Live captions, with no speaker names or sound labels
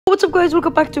What's up guys,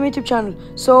 welcome back to my YouTube channel.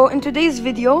 So in today's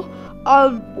video,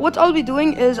 what I'll be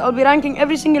doing is I'll be ranking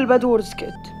every single Bedwars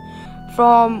kit,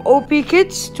 from OP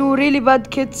kits to really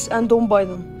bad kits, and don't buy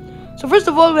them. So first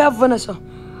of all, we have Vanessa.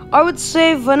 I would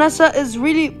say Vanessa is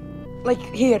really, like,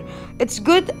 here. It's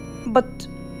good, but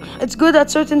it's good at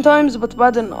certain times but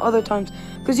bad in other times.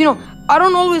 Because, you know, I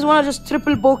don't always want to just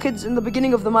triple bow kids in the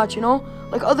beginning of the match, you know?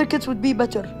 Like, other kits would be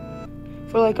better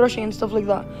for, like, rushing and stuff like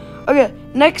that. Okay,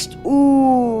 next,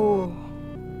 ooh,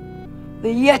 the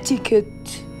Yeti kit.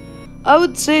 I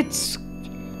would say it's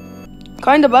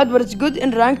kind of bad, but it's good in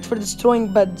ranked for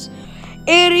destroying beds.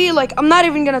 Airy, like, I'm not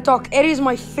even gonna talk. Airy is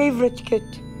my favorite kit.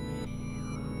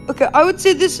 Okay, I would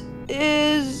say this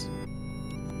is,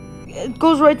 it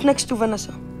goes right next to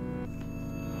Vanessa.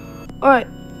 Alright,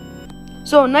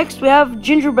 so next we have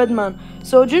Gingerbread Man.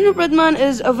 So Gingerbread Man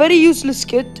is a very useless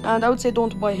kit, and I would say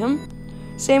don't buy him.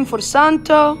 Same for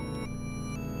Santa,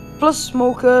 plus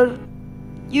Smoker,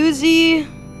 Uzi.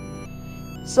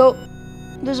 So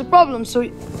there's a problem. So,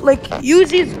 like,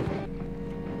 Uzi is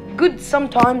good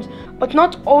sometimes, but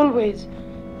not always.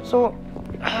 So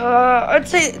I'd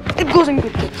say it goes in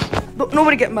good kits.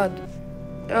 Nobody get mad.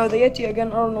 The Yeti again,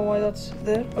 I don't know why that's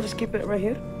there. I'll just keep it right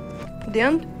here at the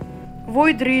end.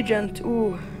 Void Regent,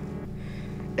 ooh,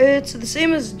 it's the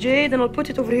same as Jade, and I'll put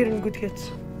it over here in good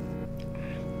kits.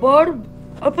 Barb,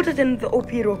 I'll put it in the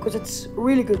OP row because it's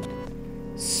really good.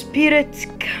 Spirit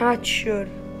Catcher.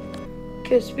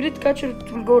 Okay, Spirit Catcher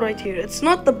will go right here. It's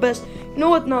not the best. You know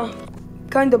what? Nah,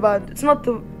 kind of bad. It's not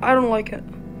the, I don't like it.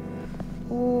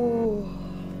 Ooh.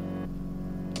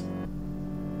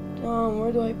 Damn,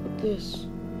 where do I put this?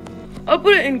 I'll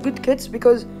put it in good kits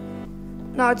because,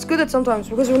 nah, it's good at sometimes.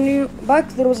 Because when you, back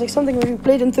there was like something when you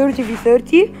played in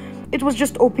 30v30, it was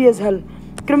just OP as hell.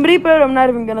 Grim Reaper, I'm not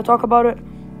even gonna talk about it.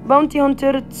 Bounty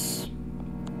Hunter,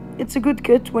 it's a good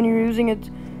kit when you're using it.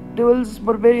 Duels,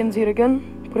 Barbarians here again,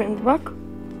 put it in the back.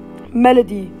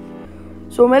 Melody.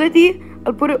 So Melody,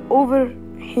 I'll put it over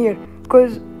here.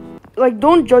 Because, like,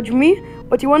 don't judge me,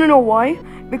 but you wanna know why?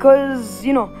 Because,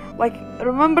 you know, like,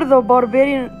 remember the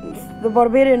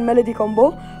Barbarian Melody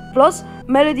combo? Plus,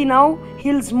 Melody now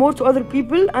heals more to other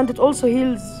people, and it also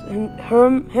heals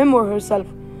him or herself.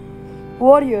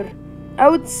 Warrior, I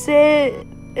would say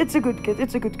it's a good kit.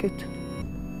 It's a good kit.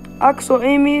 Axo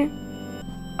Amy,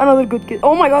 another good kit.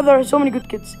 Oh my god, there are so many good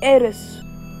kits. Ares,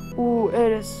 ooh,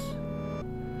 Ares,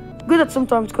 good at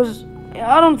sometimes because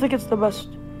I don't think it's the best.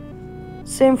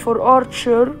 Same for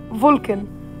Archer. Vulcan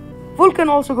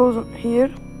also goes here.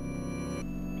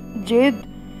 Jade,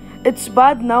 it's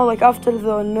bad now, like after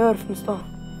the nerf and stuff.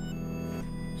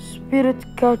 Spirit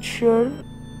Catcher,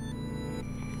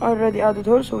 I already added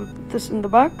her, so we'll put this in the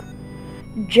back.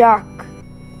 Jack,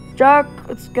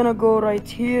 it's gonna go right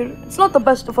here. It's not the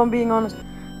best, if I'm being honest.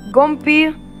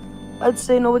 Gumpy, I'd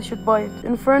say nobody should buy it.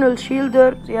 Infernal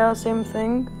Shielder, yeah, same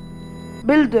thing.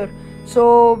 Builder,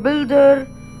 so Builder,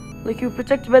 like, you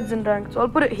protect beds in rank, so I'll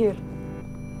put it here.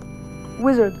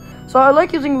 Wizard, so I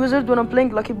like using Wizard when I'm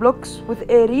playing Lucky Blocks with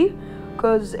Airy,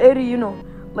 because Airy, you know,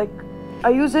 like, I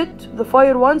use it, the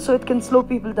fire one, so it can slow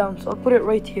people down, so I'll put it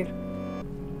right here.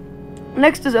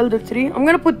 Next is Elder Tree. I'm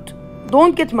gonna put,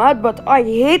 don't get mad, but I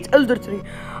hate Elder Tree.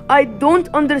 I don't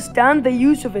understand the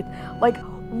use of it. Like,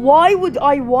 why would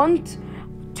I want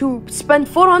to spend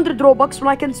 400 Robux when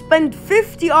I can spend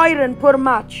 50 iron per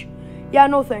match? Yeah,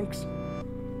 no thanks.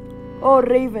 Oh,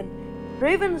 Raven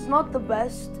is not the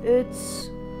best. It's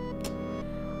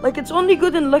like, it's only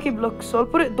good in Lucky Blocks, so I'll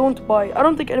put it don't buy. I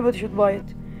don't think anybody should buy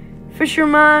it.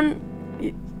 Fisherman,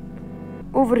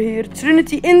 over here.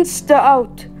 Trinity, insta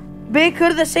out.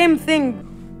 Baker, the same thing.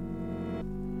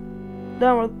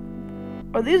 Damn,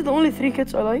 are these the only 3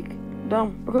 kits I like?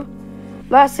 Damn, okay.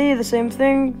 Lassie, the same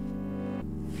thing.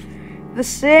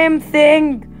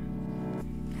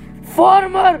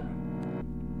 Farmer!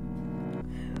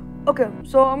 Okay,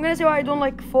 so I'm gonna say why I don't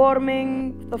like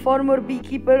farming, the farmer,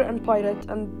 beekeeper, and pirate,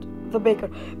 and the baker.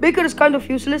 Baker is kind of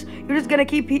useless. You're just gonna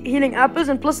keep healing apples,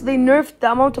 and plus they nerfed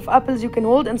the amount of apples you can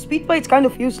hold, and speed bite's kind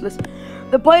of useless.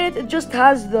 The pirate, it just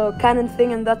has the cannon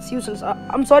thing, and that's useless.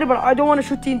 I'm sorry, but I don't want to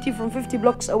shoot TNT from 50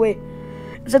 blocks away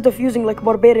instead of using like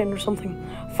barbarian or something.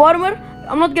 Farmer,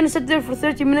 I'm not gonna sit there for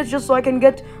 30 minutes just so I can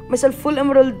get myself full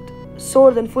emerald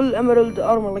sword and full emerald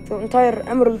armor, like the entire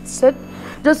emerald set,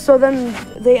 just so then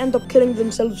they end up killing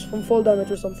themselves from fall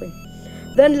damage or something.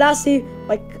 Then Lassie,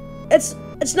 like, it's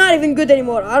not even good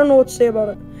anymore. I don't know what to say about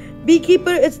it.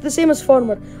 Beekeeper, it's the same as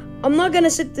farmer. I'm not gonna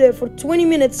sit there for 20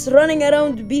 minutes running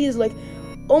around bees like,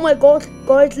 oh my god,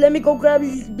 guys, let me go grab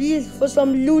these bees for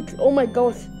some loot. Oh my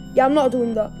god. Yeah, I'm not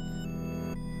doing that.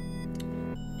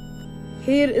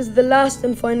 Here is the last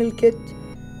and final kit.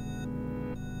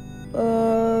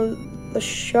 The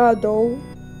shadow.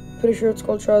 Pretty sure it's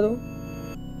called shadow.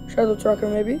 Shadow tracker,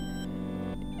 maybe.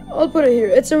 I'll put it here.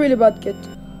 It's a really bad kit.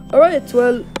 Alright,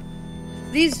 well,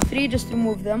 these three, just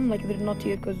remove them, like they're not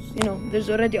here, because, you know, there's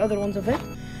already other ones of it.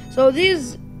 So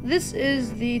this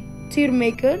is the tier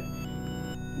maker.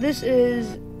 This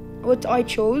is what I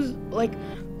chose. Like,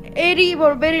 80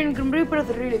 Barbarian Grim Reaper,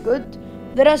 they're really good.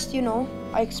 The rest, you know,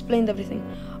 I explained everything.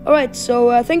 Alright,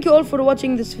 so thank you all for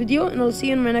watching this video, and I'll see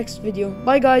you in my next video.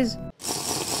 Bye, guys.